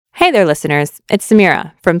Hi there, listeners. It's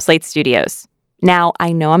Samira from Slate Studios. Now,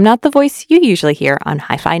 I know I'm not the voice you usually hear on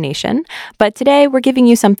Hi-Fi Nation, but today we're giving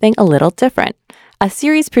you something a little different. A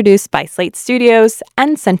series produced by Slate Studios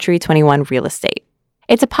and Century 21 Real Estate.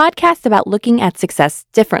 It's a podcast about looking at success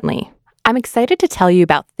differently. I'm excited to tell you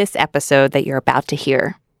about this episode that you're about to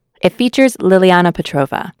hear. It features Liliana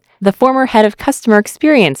Petrova, the former head of customer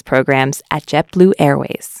experience programs at JetBlue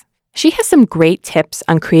Airways. She has some great tips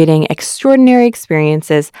on creating extraordinary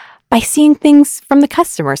experiences by seeing things from the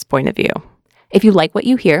customer's point of view. If you like what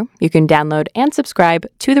you hear, you can download and subscribe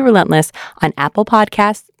to The Relentless on Apple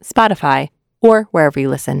Podcasts, Spotify, or wherever you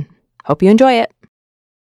listen. Hope you enjoy it.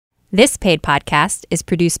 This paid podcast is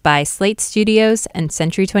produced by Slate Studios and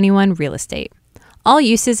Century 21 Real Estate. All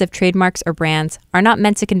uses of trademarks or brands are not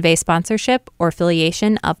meant to convey sponsorship or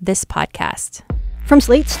affiliation of this podcast. From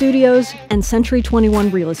Slate Studios and Century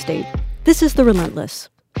 21 Real Estate, this is The Relentless,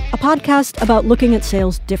 a podcast about looking at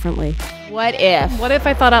sales differently. What if? What if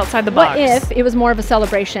I thought outside the box? What if it was more of a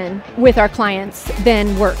celebration with our clients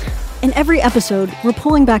than work? In every episode, we're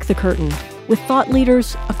pulling back the curtain with thought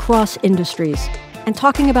leaders across industries and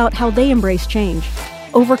talking about how they embrace change,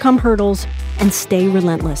 overcome hurdles, and stay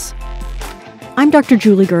relentless. I'm Dr.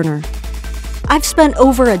 Julie Gerner. I've spent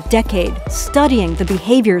over a decade studying the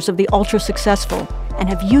behaviors of the ultra-successful and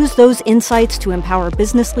have used those insights to empower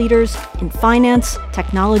business leaders in finance,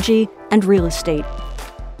 technology, and real estate.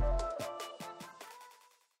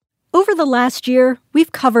 Over the last year,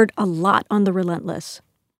 we've covered a lot on The Relentless.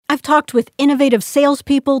 I've talked with innovative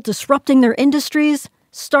salespeople disrupting their industries,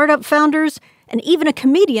 startup founders, and even a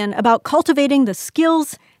comedian about cultivating the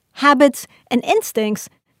skills, habits, and instincts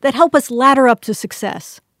that help us ladder up to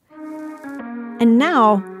success. And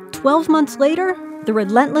now, 12 months later, The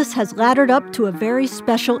Relentless has laddered up to a very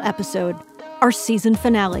special episode, our season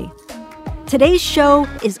finale. Today's show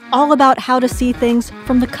is all about how to see things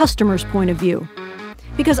from the customer's point of view.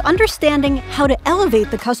 Because understanding how to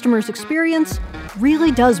elevate the customer's experience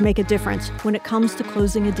really does make a difference when it comes to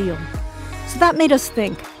closing a deal. So that made us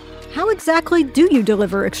think, how exactly do you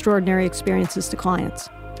deliver extraordinary experiences to clients?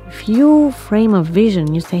 If you frame a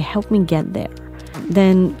vision, you say, help me get there,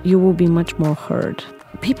 then you will be much more heard.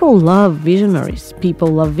 People love visionaries. People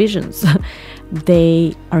love visions.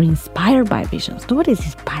 They are inspired by visions. Nobody's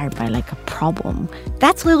inspired by like a problem.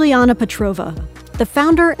 That's Liliana Petrova, the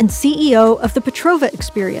founder and CEO of the Petrova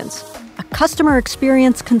Experience, a customer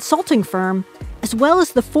experience consulting firm, as well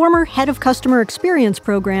as the former head of customer experience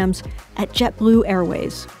programs at JetBlue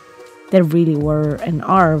Airways. They really were and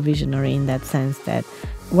are visionary in that sense that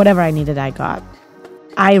whatever I needed, I got.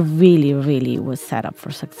 I really, really was set up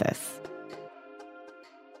for success.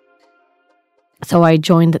 So I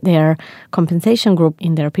joined their compensation group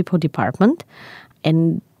in their people department.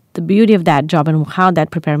 And the beauty of that job and how that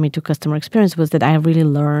prepared me to customer experience was that I really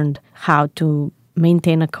learned how to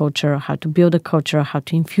maintain a culture, how to build a culture, how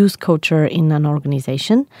to infuse culture in an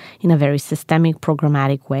organization in a very systemic,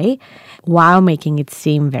 programmatic way, while making it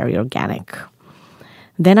seem very organic.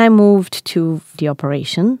 Then I moved to the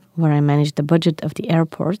operation, where I managed the budget of the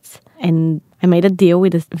airports. And I made a deal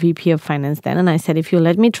with the VP of finance then, and I said, if you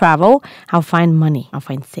let me travel, I'll find money, I'll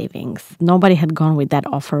find savings. Nobody had gone with that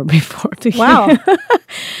offer before. Wow.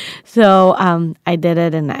 So I did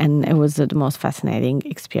it, and it was the most fascinating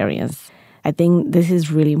experience. I think this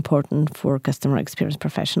is really important for customer experience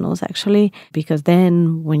professionals, actually, because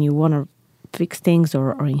then when you want to fix things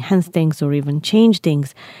or enhance things or even change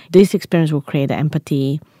things, this experience will create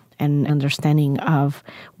empathy and understanding of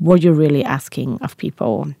what you're really asking of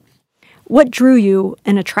people. What drew you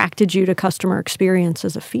and attracted you to customer experience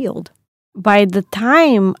as a field? By the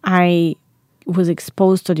time I was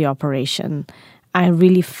exposed to the operation, I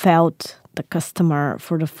really felt the customer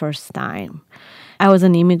for the first time. I was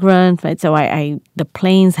an immigrant, right? So the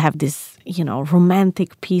planes have this,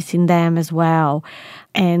 romantic piece in them as well.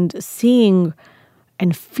 And seeing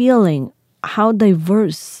and feeling how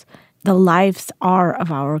diverse the lives are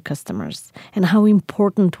of our customers and how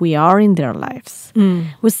important we are in their lives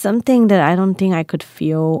was something that I don't think I could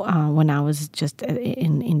feel when I was just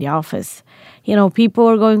in the office. People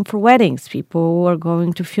are going for weddings. People are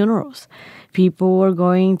going to funerals. People are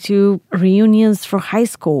going to reunions for high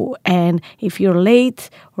school. And if you're late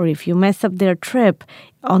or if you mess up their trip,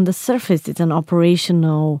 on the surface, it's an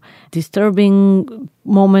operational, disturbing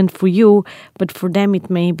moment for you. But for them,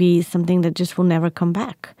 it may be something that just will never come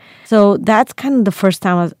back. So that's kind of the first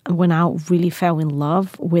time when I really fell in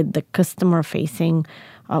love with the customer-facing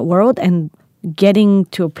world and getting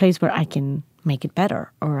to a place where I can make it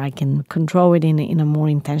better, or I can control it in a more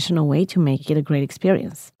intentional way to make it a great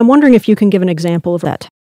experience. I'm wondering if you can give an example of that.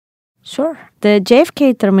 Sure. The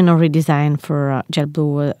JFK terminal redesign for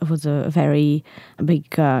JetBlue was a very big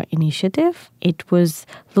initiative. It was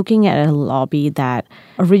looking at a lobby that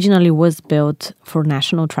originally was built for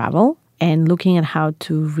national travel and looking at how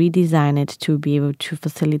to redesign it to be able to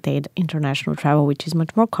facilitate international travel, which is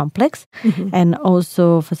much more complex, and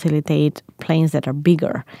also facilitate planes that are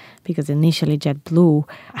bigger. Because initially JetBlue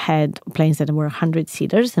had planes that were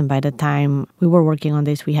 100-seaters, and by the time we were working on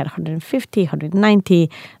this, we had 150,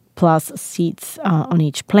 190 plus seats on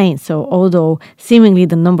each plane. So although seemingly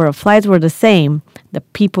the number of flights were the same, the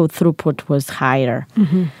people throughput was higher.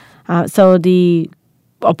 So the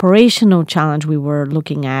operational challenge we were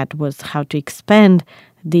looking at was how to expand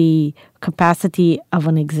the capacity of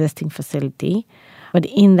an existing facility. But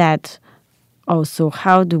in that, also,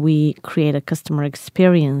 how do we create a customer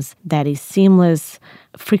experience that is seamless,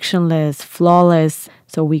 frictionless, flawless,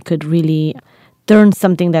 so we could really turn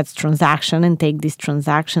something that's transaction and take these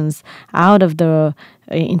transactions out of the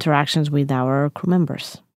interactions with our crew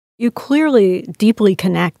members. You clearly deeply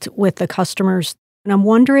connect with the customers. And I'm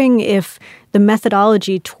wondering if the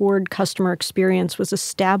methodology toward customer experience was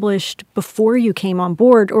established before you came on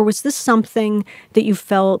board, or was this something that you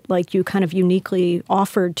felt like you kind of uniquely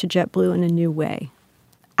offered to JetBlue in a new way?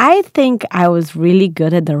 I think I was really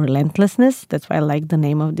good at the relentlessness. That's why I like the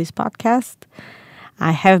name of this podcast.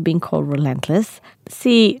 I have been called relentless.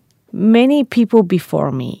 See, many people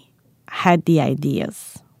before me had the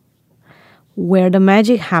ideas. Where the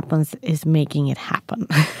magic happens is making it happen.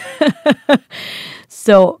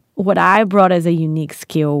 So what I brought as a unique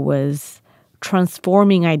skill was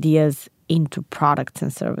transforming ideas into products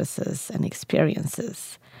and services and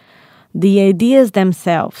experiences. The ideas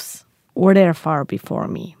themselves were there far before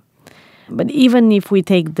me. But even if we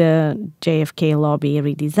take the JFK lobby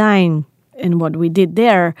redesign and what we did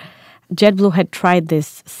there, JetBlue had tried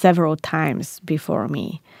this several times before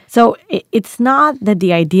me. So it's not that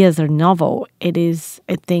the ideas are novel. It is,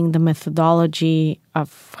 I think, the methodology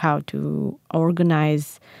of how to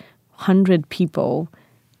organize 100 people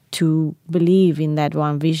to believe in that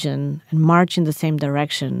one vision and march in the same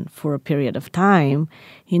direction for a period of time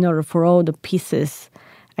in order for all the pieces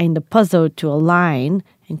in the puzzle to align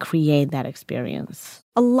and create that experience.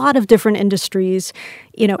 A lot of different industries,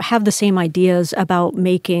 have the same ideas about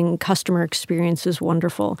making customer experiences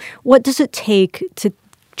wonderful. What does it take to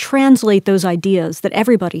translate those ideas that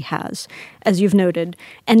everybody has, as you've noted,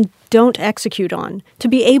 and don't execute on, to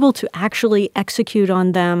be able to actually execute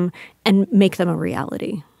on them and make them a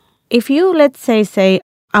reality? If you, let's say,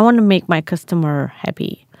 I want to make my customer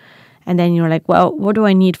happy, and then you're like, well, what do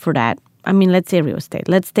I need for that? I mean, let's say real estate.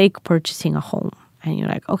 Let's take purchasing a home. And you're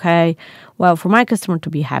like, okay, well, for my customer to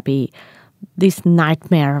be happy, this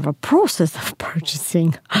nightmare of a process of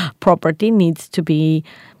purchasing property needs to be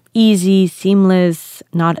easy, seamless,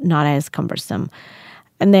 not as cumbersome.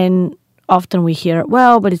 And then often we hear,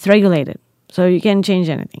 well, but it's regulated, so you can't change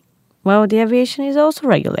anything. Well, the aviation is also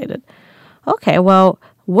regulated. Okay, well,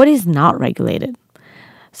 what is not regulated?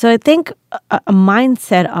 So I think a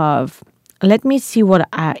mindset of, let me see what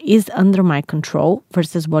is under my control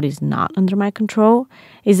versus what is not under my control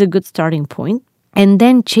is a good starting point. And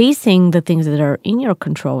then chasing the things that are in your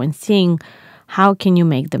control and seeing how can you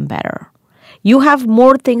make them better. You have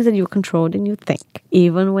more things that you control than you think,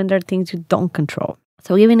 even when there are things you don't control.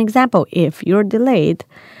 So I'll give you an example. If you're delayed,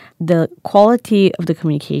 the quality of the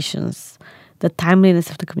communications, the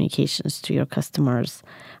timeliness of the communications to your customers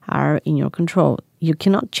are in your control. You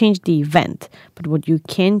cannot change the event, but what you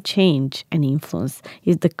can change and influence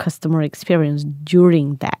is the customer experience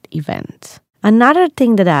during that event. Another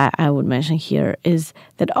thing that I would mention here is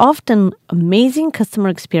that often amazing customer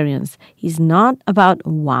experience is not about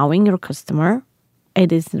wowing your customer.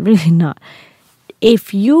 It is really not.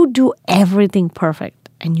 If you do everything perfect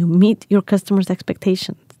and you meet your customers'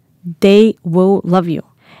 expectations, they will love you.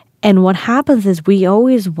 And what happens is we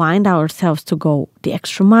always wind ourselves to go the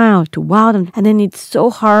extra mile, to wow them. And then it's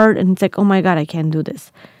so hard and it's like, oh my God, I can't do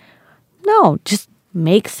this. No, just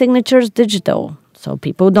make signatures digital so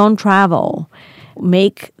people don't travel.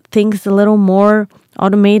 Make things a little more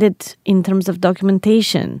automated in terms of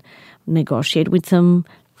documentation. Negotiate with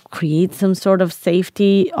create some sort of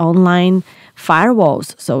safety online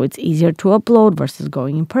firewalls so it's easier to upload versus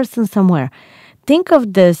going in person somewhere. Think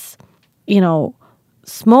of this,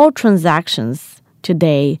 small transactions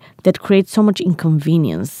today that create so much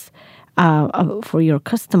inconvenience for your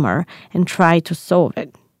customer and try to solve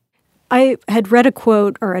it. I had read a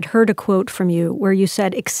quote or had heard a quote from you where you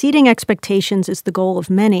said, exceeding expectations is the goal of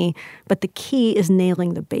many, but the key is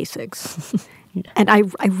nailing the basics. And I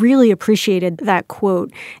really appreciated that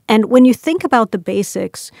quote. And when you think about the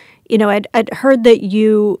basics, I'd heard that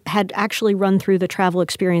you had actually run through the travel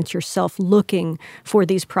experience yourself looking for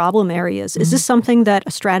these problem areas. Is this something that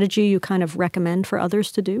a strategy you kind of recommend for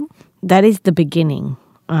others to do? That is the beginning.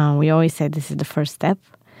 We always say this is the first step.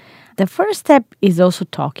 The first step is also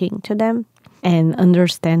talking to them and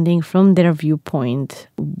understanding from their viewpoint,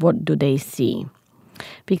 what do they see?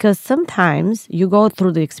 Because sometimes you go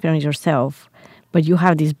through the experience yourself, but you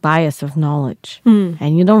have this bias of knowledge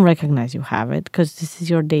and you don't recognize you have it because this is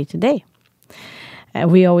your day-to-day.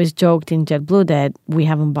 We always joked in JetBlue that we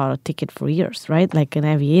haven't bought a ticket for years, right? Like an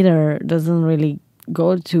aviator doesn't really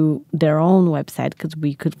go to their own website because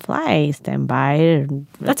we could fly standby.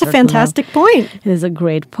 That's a fantastic point. It is a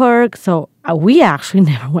great perk. So we actually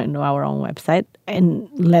never went to our own website and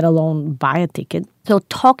let alone buy a ticket. So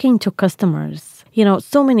talking to customers,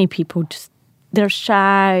 so many people they're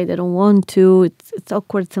shy, they don't want to, it's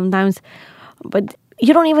awkward sometimes, but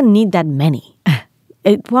you don't even need that many.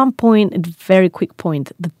 At one point, at a very quick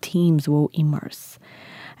point, the teams will immerse.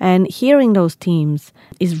 And hearing those teams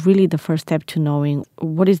is really the first step to knowing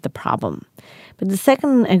what is the problem. But the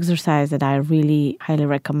second exercise that I really highly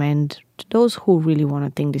recommend to those who really want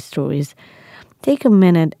to think this through is take a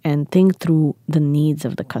minute and think through the needs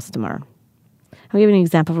of the customer. I'll give you an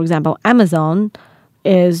example. For example, Amazon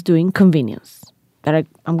is doing convenience. That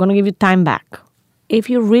I'm going to give you time back. If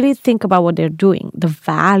you really think about what they're doing, the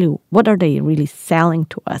value, what are they really selling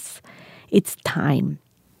to us? It's time.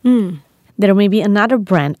 There may be another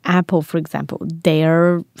brand, Apple, for example.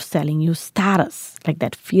 They're selling you status, like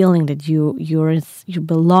that feeling that you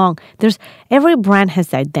belong. Every brand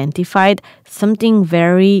has identified something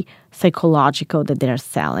very psychological that they're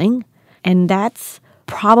selling, and that's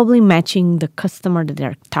probably matching the customer that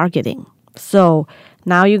they're targeting. So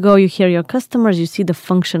now you hear your customers, you see the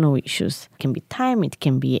functional issues. It can be time, it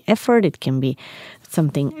can be effort, it can be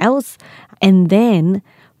something else. And then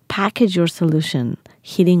package your solution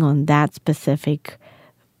hitting on that specific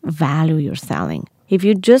value you're selling. If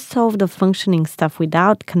you just solve the functioning stuff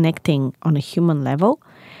without connecting on a human level,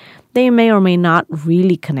 they may or may not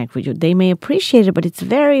really connect with you. They may appreciate it, but it's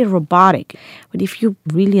very robotic. But if you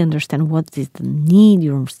really understand what is the need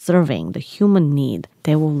you're serving, the human need,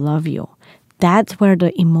 they will love you. That's where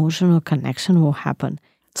the emotional connection will happen.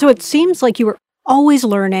 So it seems like you were always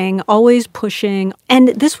learning, always pushing. And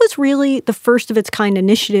this was really the first of its kind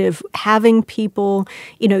initiative, having people,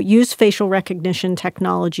 use facial recognition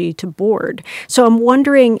technology to board. So I'm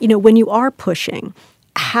wondering, when you are pushing,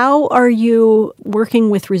 how are you working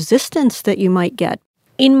with resistance that you might get?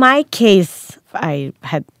 In my case, I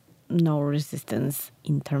had no resistance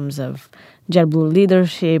in terms of JetBlue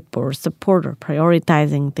leadership or support or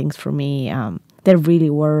prioritizing things for me. They really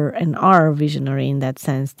were and are visionary in that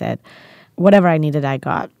sense that whatever I needed, I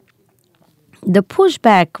got. The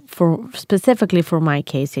pushback specifically for my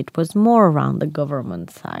case, it was more around the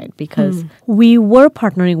government side because we were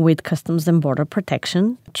partnering with Customs and Border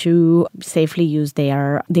Protection to safely use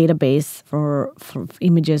their database for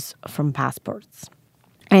images from passports.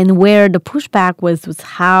 And where the pushback was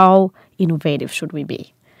how innovative should we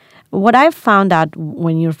be? What I've found out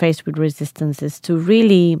when you're faced with resistance is to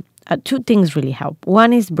really, two things really help.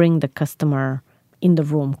 One is bring the customer in the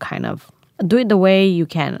room, kind of. Do it the way you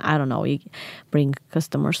can. I don't know, you bring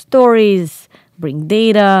customer stories, bring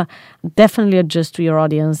data, definitely adjust to your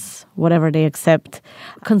audience, whatever they accept.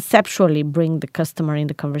 Conceptually bring the customer in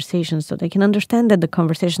the conversation so they can understand that the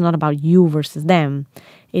conversation is not about you versus them.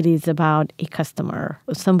 It is about a customer,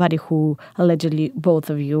 somebody who allegedly both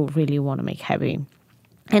of you really want to make happy.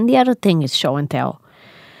 And the other thing is show and tell.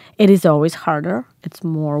 It is always harder, it's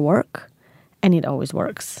more work, and it always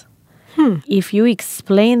works. If you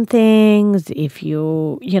explain things, if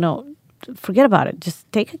you forget about it. Just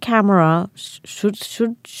take a camera,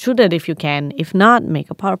 shoot it if you can. If not,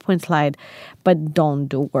 make a PowerPoint slide, but don't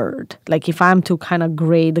do Word. Like if I'm to kind of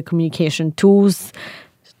grade the communication tools,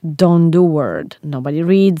 don't do Word. Nobody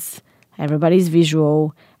reads, everybody's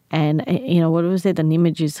visual. And, what was it? An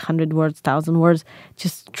image is 100 words, 1,000 words.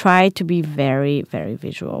 Just try to be very, very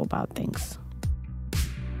visual about things.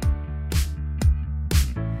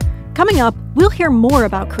 Coming up, we'll hear more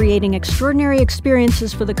about creating extraordinary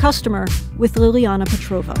experiences for the customer with Liliana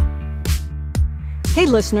Petrova. Hey,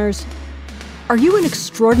 listeners. Are you an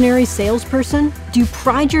extraordinary salesperson? Do you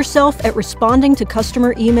pride yourself at responding to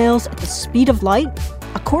customer emails at the speed of light?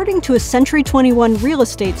 According to a Century 21 real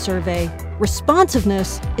estate survey,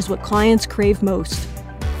 responsiveness is what clients crave most.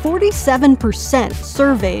 47%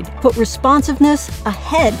 surveyed put responsiveness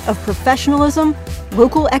ahead of professionalism,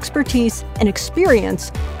 local expertise, and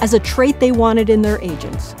experience as a trait they wanted in their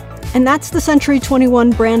agents. And that's the Century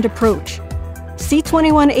 21 brand approach.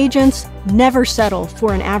 C21 agents never settle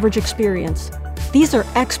for an average experience. These are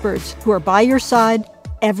experts who are by your side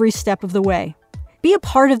every step of the way. Be a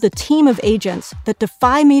part of the team of agents that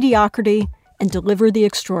defy mediocrity and deliver the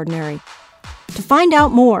extraordinary. To find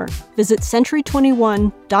out more, visit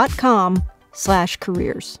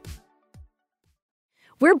century21.com/careers.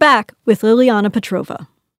 We're back with Liliana Petrova.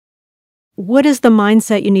 What is the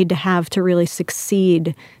mindset you need to have to really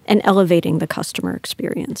succeed in elevating the customer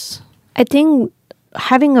experience? I think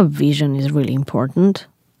having a vision is really important.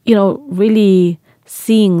 Really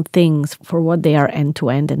seeing things for what they are end to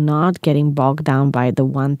end and not getting bogged down by the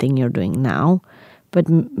one thing you're doing now, but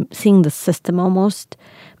seeing the system almost,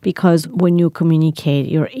 because when you communicate,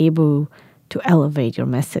 you're able to elevate your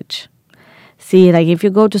message. See, like if you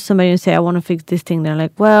go to somebody and say, I want to fix this thing, they're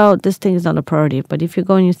like, well, this thing is not a priority. But if you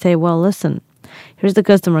go and you say, well, listen, here's the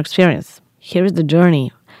customer experience, here's the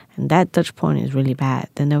journey, and that touch point is really bad,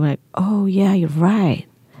 then they're like, oh, yeah, you're right.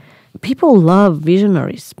 People love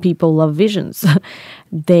visionaries. People love visions.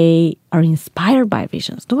 They are inspired by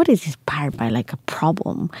visions. Nobody's inspired by like a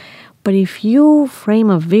problem. But if you frame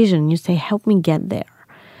a vision, you say, help me get there,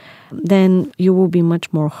 then you will be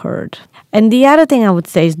much more heard. And the other thing I would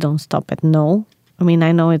say is don't stop at no. I mean,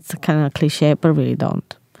 I know it's kind of cliche, but really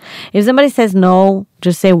don't. If somebody says no,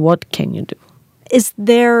 just say, what can you do? Is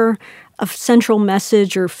there a central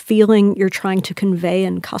message or feeling you're trying to convey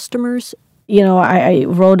in customers? I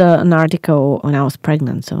wrote an article when I was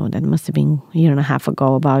pregnant, so that must have been a year and a half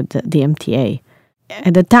ago, about the MTA.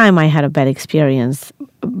 At the time, I had a bad experience,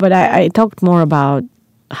 but I talked more about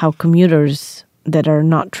how commuters that are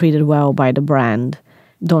not treated well by the brand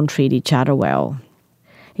don't treat each other well.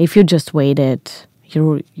 If you just waited,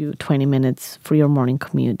 you're 20 minutes for your morning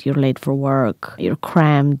commute, you're late for work, you're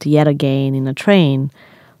crammed yet again in a train,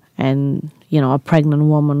 and a pregnant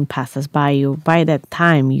woman passes by you. By that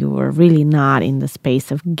time, you were really not in the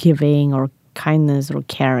space of giving or kindness or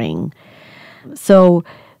caring. So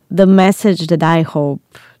the message that I hope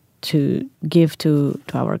to give to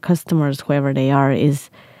our customers, whoever they are, is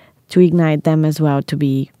to ignite them as well to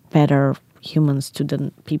be better humans to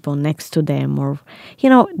the people next to them. Or,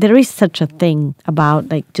 there is such a thing about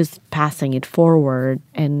like just passing it forward.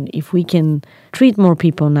 And if we can treat more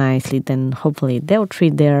people nicely, then hopefully they'll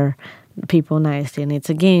treat their people nicely. And it's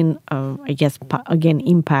again,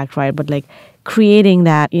 impact, right? But like creating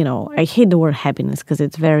that, I hate the word happiness because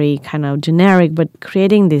it's very kind of generic, but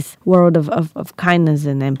creating this world of kindness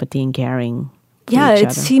and empathy and caring. Yeah,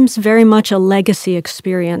 it seems very much a legacy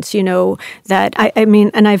experience, that I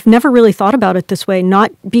mean, and I've never really thought about it this way,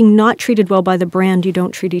 not treated well by the brand, you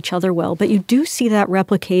don't treat each other well. But you do see that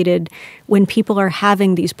replicated when people are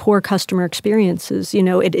having these poor customer experiences.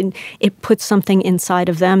 It puts something inside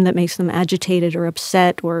of them that makes them agitated or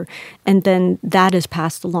upset, and then that is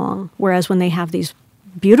passed along. Whereas when they have these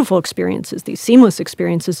beautiful experiences, these seamless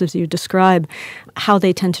experiences, as you describe, how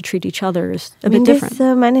they tend to treat each other is a bit different.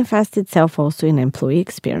 This manifests itself also in employee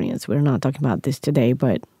experience. We're not talking about this today,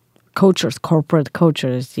 but corporate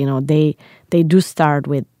cultures, they do start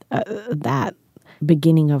with that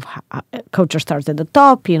beginning of culture starts at the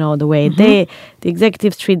top, the way the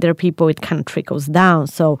executives treat their people, it kind of trickles down.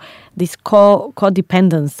 So this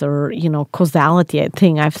codependence or, causality, I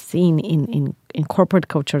think I've seen in corporate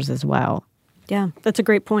cultures as well. Yeah, that's a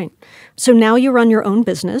great point. So now you run your own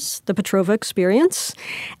business, the Petrova Experience,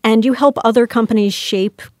 and you help other companies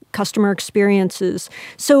shape customer experiences.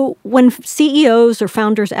 So when CEOs or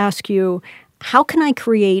founders ask you, how can I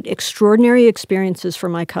create extraordinary experiences for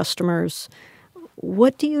my customers,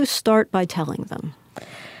 what do you start by telling them?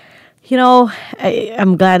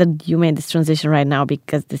 I'm glad that you made this transition right now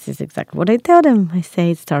because this is exactly what I tell them. I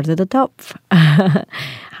say it starts at the top.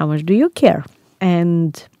 How much do you care?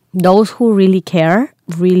 And those who really care,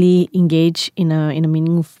 really engage in a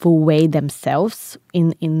meaningful way themselves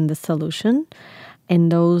in the solution.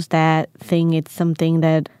 And those that think it's something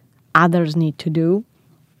that others need to do,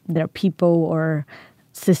 their people or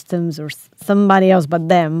systems or somebody else but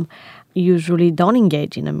them, usually don't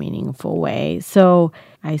engage in a meaningful way. So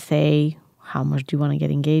I say, how much do you want to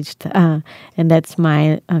get engaged? And that's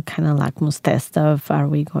my kind of lakmus test of, are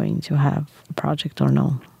we going to have a project or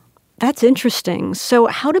no? That's interesting. So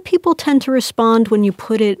how do people tend to respond when you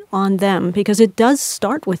put it on them? Because it does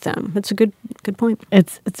start with them. That's a good point.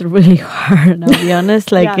 It's really hard, I'll be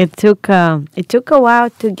honest. Like it took a while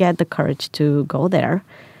to get the courage to go there,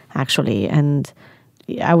 actually. And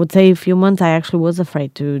I would say a few months I actually was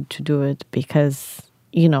afraid to do it because,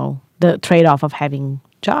 the trade-off of having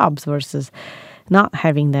jobs versus not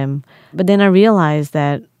having them. But then I realized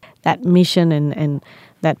that mission and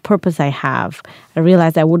that purpose I have, I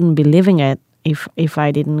realized I wouldn't be living it if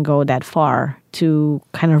I didn't go that far to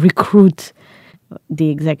kind of recruit the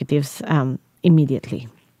executives immediately.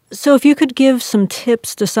 So if you could give some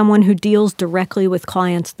tips to someone who deals directly with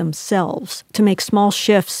clients themselves to make small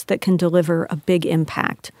shifts that can deliver a big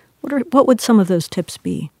impact, what would some of those tips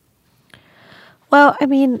be? Well, I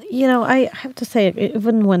mean, I have to say,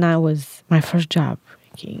 even when I was my first job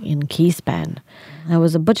in Keyspan, I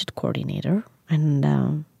was a budget coordinator,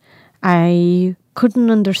 and I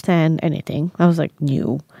couldn't understand anything. I was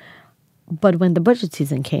new. But when the budget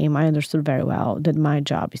season came, I understood very well that my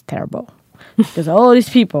job is terrible. Because all these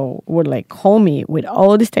people would call me with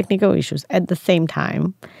all these technical issues at the same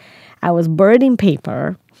time. I was buried in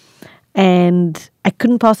paper, and I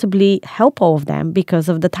couldn't possibly help all of them because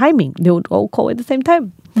of the timing. They would all call at the same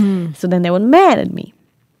time. So then they were mad at me.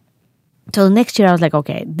 So the next year I was like,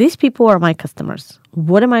 okay, these people are my customers.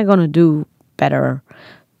 What am I going to do better?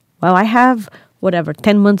 Well, I have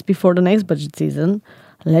 10 months before the next budget season.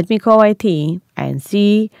 Let me call IT and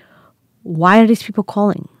see, why are these people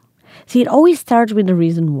calling? See, it always starts with the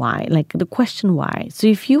reason why, the question why. So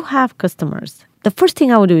if you have customers, the first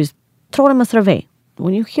thing I would do is throw them a survey.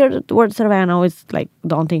 When you hear the word survey, I know it's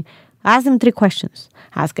daunting. Ask them 3 questions.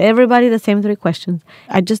 Ask everybody the same 3 questions.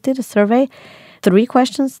 I just did a survey. 3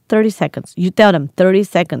 questions, 30 seconds. You tell them 30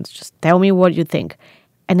 seconds. Just tell me what you think.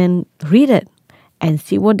 And then read it and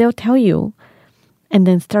see what they'll tell you. And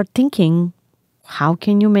then start thinking, how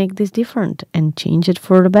can you make this different and change it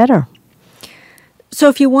for the better? So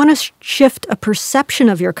if you want to shift a perception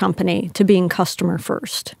of your company to being customer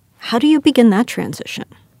first, how do you begin that transition?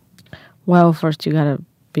 Well, first you got to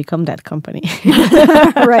become that company.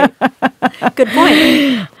 Right. Good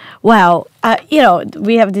point. Well,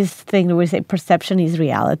 we have this thing that we say perception is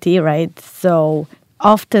reality, right? So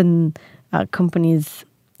often companies,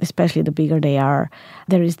 especially the bigger they are,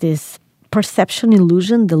 there is this perception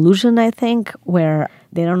delusion, I think, where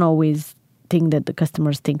they don't always think that the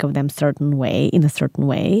customers think of them in a certain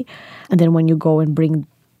way. And then when you go and bring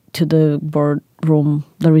to the boardroom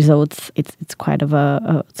the results, it's quite of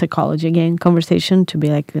a psychology again conversation to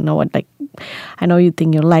be I know you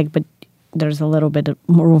think you're but there's a little bit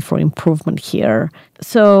more room for improvement here.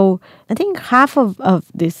 So I think half of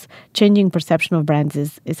this changing perception of brands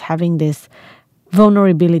is having this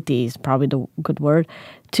vulnerability, is probably the good word,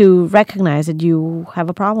 to recognize that you have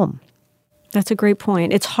a problem. That's a great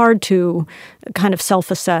point. It's hard to kind of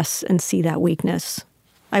self-assess and see that weakness,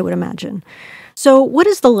 I would imagine. So what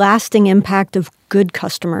is the lasting impact of good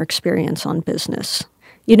customer experience on business?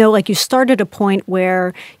 You start at a point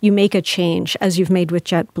where you make a change, as you've made with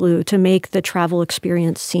JetBlue, to make the travel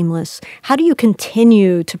experience seamless. How do you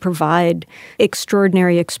continue to provide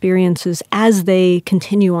extraordinary experiences as they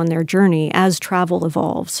continue on their journey, as travel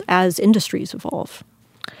evolves, as industries evolve?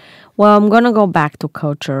 Well, I'm going to go back to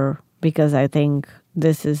culture because I think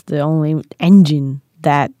this is the only engine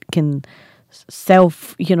that can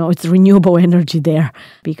it's renewable energy there.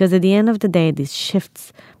 Because at the end of the day, these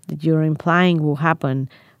shifts that you're implying will happen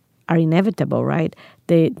are inevitable, right?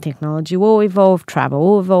 The technology will evolve, travel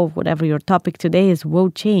will evolve, whatever your topic today is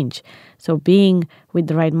will change. So being with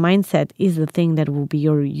the right mindset is the thing that will be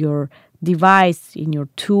your device, in your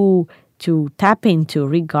tool to tap into,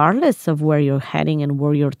 regardless of where you're heading and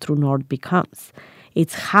where your true north becomes.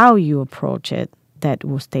 It's how you approach it that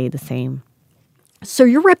will stay the same. So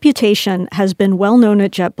your reputation has been well known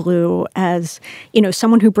at JetBlue as,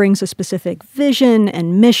 someone who brings a specific vision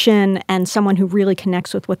and mission and someone who really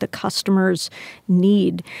connects with what the customers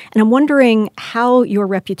need. And I'm wondering how your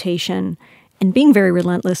reputation and being very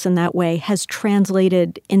relentless in that way has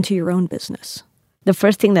translated into your own business. The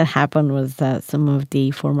first thing that happened was that some of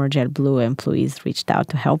the former JetBlue employees reached out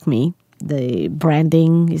to help me. The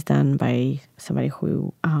branding is done by somebody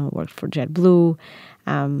who worked for JetBlue.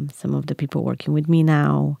 Some of the people working with me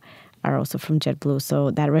now are also from JetBlue.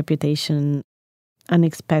 So that reputation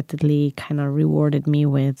unexpectedly kind of rewarded me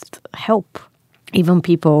with help. Even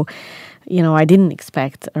people, I didn't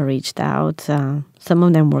expect reached out. Some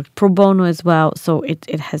of them worked pro bono as well. So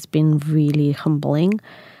it has been really humbling.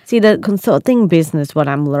 See, the consulting business, what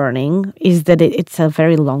I'm learning is that it's a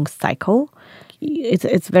very long cycle.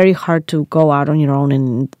 It's very hard to go out on your own,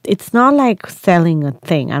 and it's not like selling a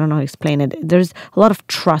thing. I don't know how to explain it. There's a lot of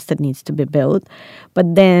trust that needs to be built,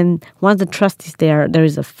 but then once the trust is there, there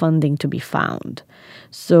is a funding to be found.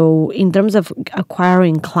 So in terms of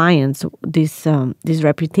acquiring clients, this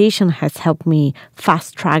reputation has helped me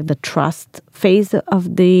fast track the trust phase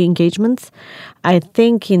of the engagements. I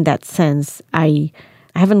think in that sense, I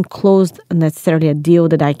I haven't closed necessarily a deal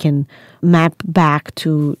that I can map back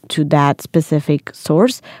to that specific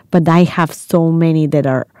source, but I have so many that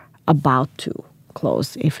are about to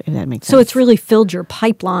close, if that makes sense. So it's really filled your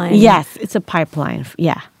pipeline. Yes, it's a pipeline.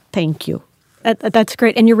 Yeah, thank you. That's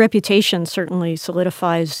great. And your reputation certainly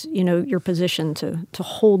solidifies, your position to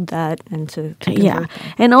hold that and to convert them.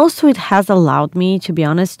 And also it has allowed me, to be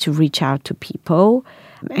honest, to reach out to people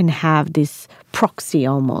and have this proxy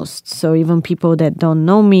almost. So even people that don't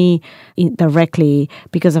know me directly,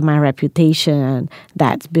 because of my reputation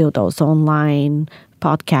that's built also online,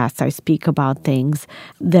 podcasts, I speak about things.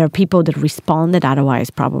 There are people that respond that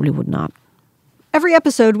otherwise probably would not. Every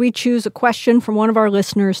episode, we choose a question from one of our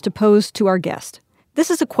listeners to pose to our guest.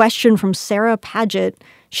 This is a question from Sarah Paget.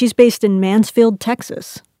 She's based in Mansfield,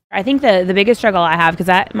 Texas. I think the biggest struggle I have,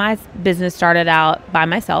 because my business started out by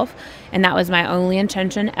myself, and that was my only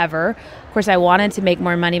intention ever. Of course, I wanted to make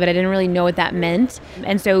more money, but I didn't really know what that meant.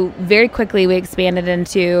 And so very quickly, we expanded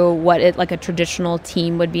into what like a traditional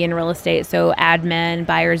team would be in real estate. So admin,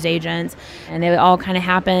 buyers, agents, and it all kind of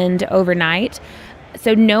happened overnight.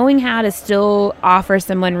 So knowing how to still offer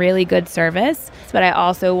someone really good service, but I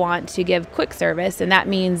also want to give quick service, and that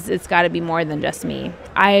means it's got to be more than just me.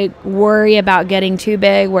 I worry about getting too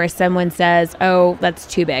big where someone says, oh, that's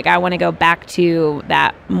too big. I want to go back to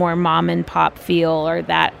that more mom and pop feel, or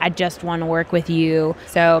that I just want to work with you.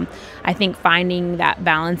 So I think finding that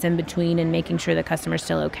balance in between and making sure the customer's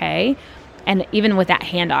still okay. And even with that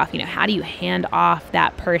handoff, how do you hand off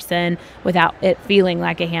that person without it feeling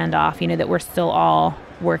like a handoff, that we're still all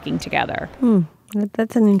working together?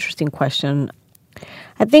 That's an interesting question.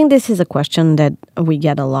 I think this is a question that we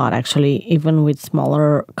get a lot, actually, even with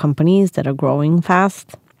smaller companies that are growing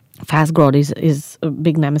fast. Fast growth is a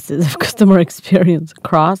big nemesis of customer experience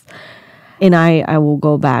across. And I will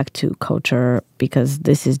go back to culture, because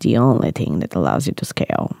this is the only thing that allows you to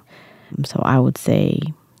scale. So I would say,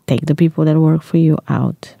 take the people that work for you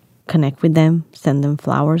out, connect with them, send them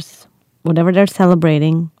flowers, whatever they're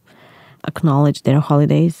celebrating, acknowledge their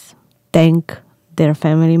holidays, thank their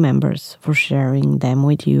family members for sharing them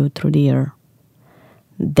with you through the year.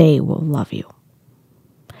 They will love you.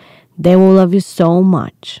 They will love you so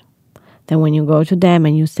much that when you go to them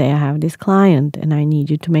and you say, I have this client and I need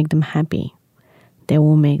you to make them happy, they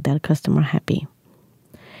will make that customer happy.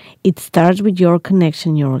 It starts with your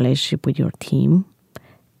connection, your relationship with your team,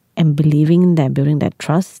 and believing in them, building that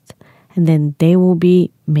trust, and then they will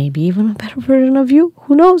be maybe even a better version of you.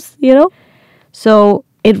 Who knows, So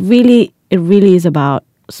it really is about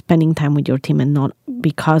spending time with your team, and not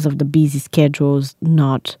because of the busy schedules,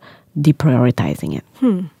 not deprioritizing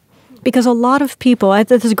it. Because a lot of people,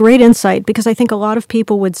 this is a great insight, because I think a lot of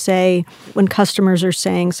people would say, when customers are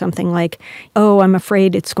saying something like, oh, I'm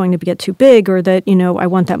afraid it's going to get too big, or that, I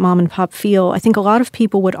want that mom and pop feel, I think a lot of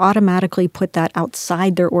people would automatically put that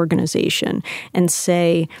outside their organization and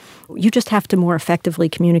say, you just have to more effectively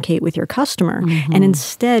communicate with your customer. Mm-hmm. And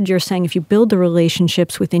instead, you're saying if you build the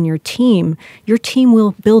relationships within your team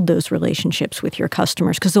will build those relationships with your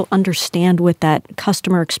customers, because they'll understand what that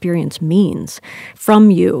customer experience means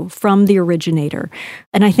from you, from the originator.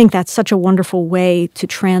 And I think that's such a wonderful way to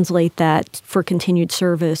translate that for continued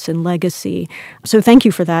service and legacy. So thank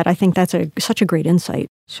you for that. I think that's such a great insight.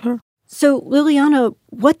 Sure. So Liliana,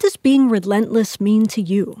 what does being relentless mean to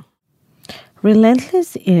you?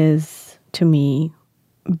 Relentless is, to me,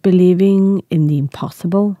 believing in the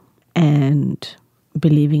impossible and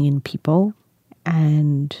believing in people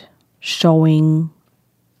and showing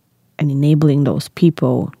and enabling those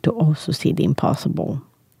people to also see the impossible.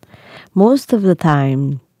 Most of the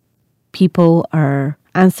time, people are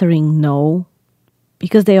answering no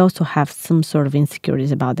because they also have some sort of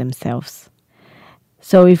insecurities about themselves.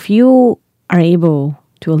 So if you are able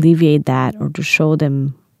to alleviate that, or to show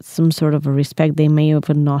them some sort of a respect they may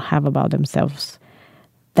even not have about themselves,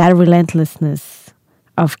 that relentlessness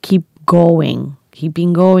of keeping going,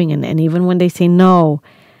 and even when they say no,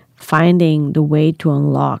 finding the way to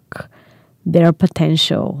unlock their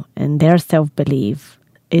potential and their self-belief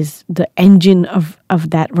is the engine of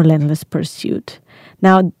that relentless pursuit.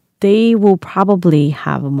 Now, they will probably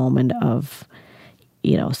have a moment of,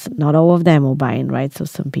 not all of them will buy in, right? So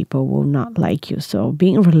some people will not like you. So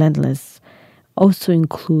being relentless also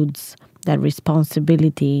includes that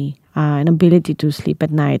responsibility and ability to sleep at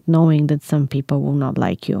night, knowing that some people will not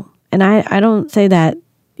like you. And I don't say that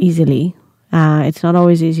easily. It's not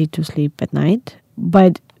always easy to sleep at night,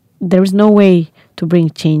 but there is no way to bring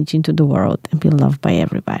change into the world and be loved by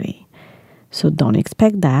everybody. So don't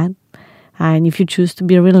expect that. And if you choose to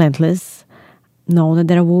be relentless, know that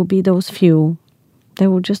there will be those few that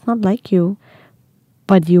will just not like you.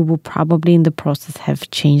 but you will probably in the process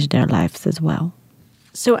have changed their lives as well.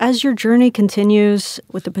 So as your journey continues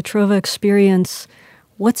with the Petrova experience,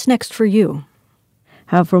 what's next for you?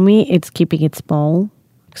 For me, it's keeping it small,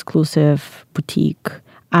 exclusive, boutique.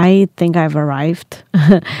 I think I've arrived.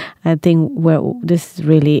 I think this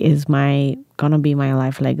really is gonna be my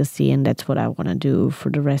life legacy, and that's what I want to do for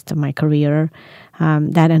the rest of my career.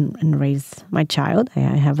 That and raise my child. I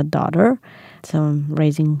have a daughter, so I'm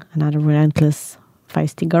raising another relentless,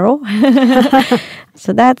 feisty girl.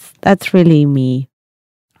 So that's really me.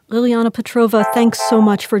 Liliana Petrova, thanks so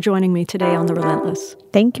much for joining me today on The Relentless.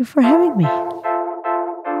 Thank you for having me.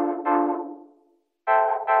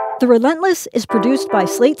 The Relentless is produced by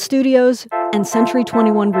Slate Studios and Century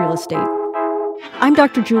 21 Real Estate. I'm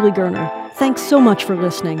Dr. Julie Gerner. Thanks so much for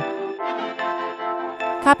listening.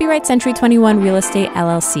 Copyright Century 21 Real Estate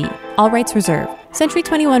LLC. All rights reserved. Century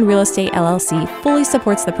 21 Real Estate LLC fully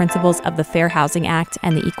supports the principles of the Fair Housing Act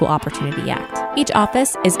and the Equal Opportunity Act. Each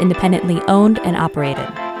office is independently owned and operated.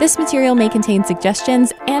 This material may contain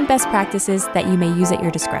suggestions and best practices that you may use at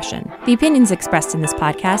your discretion. The opinions expressed in this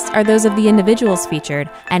podcast are those of the individuals featured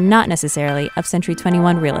and not necessarily of Century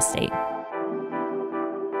 21 Real Estate.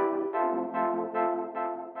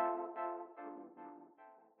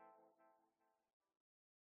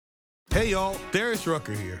 Hey y'all, Darius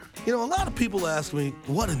Rucker here. A lot of people ask me,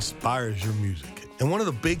 what inspires your music? And one of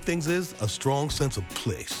the big things is a strong sense of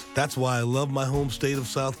place. That's why I love my home state of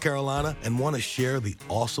South Carolina and want to share the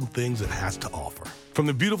awesome things it has to offer. From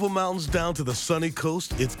the beautiful mountains down to the sunny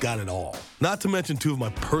coast, it's got it all. Not to mention two of my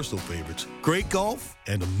personal favorites, great golf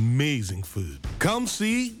and amazing food. Come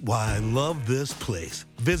see why I love this place.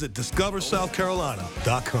 Visit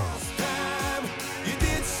discoversouthcarolina.com.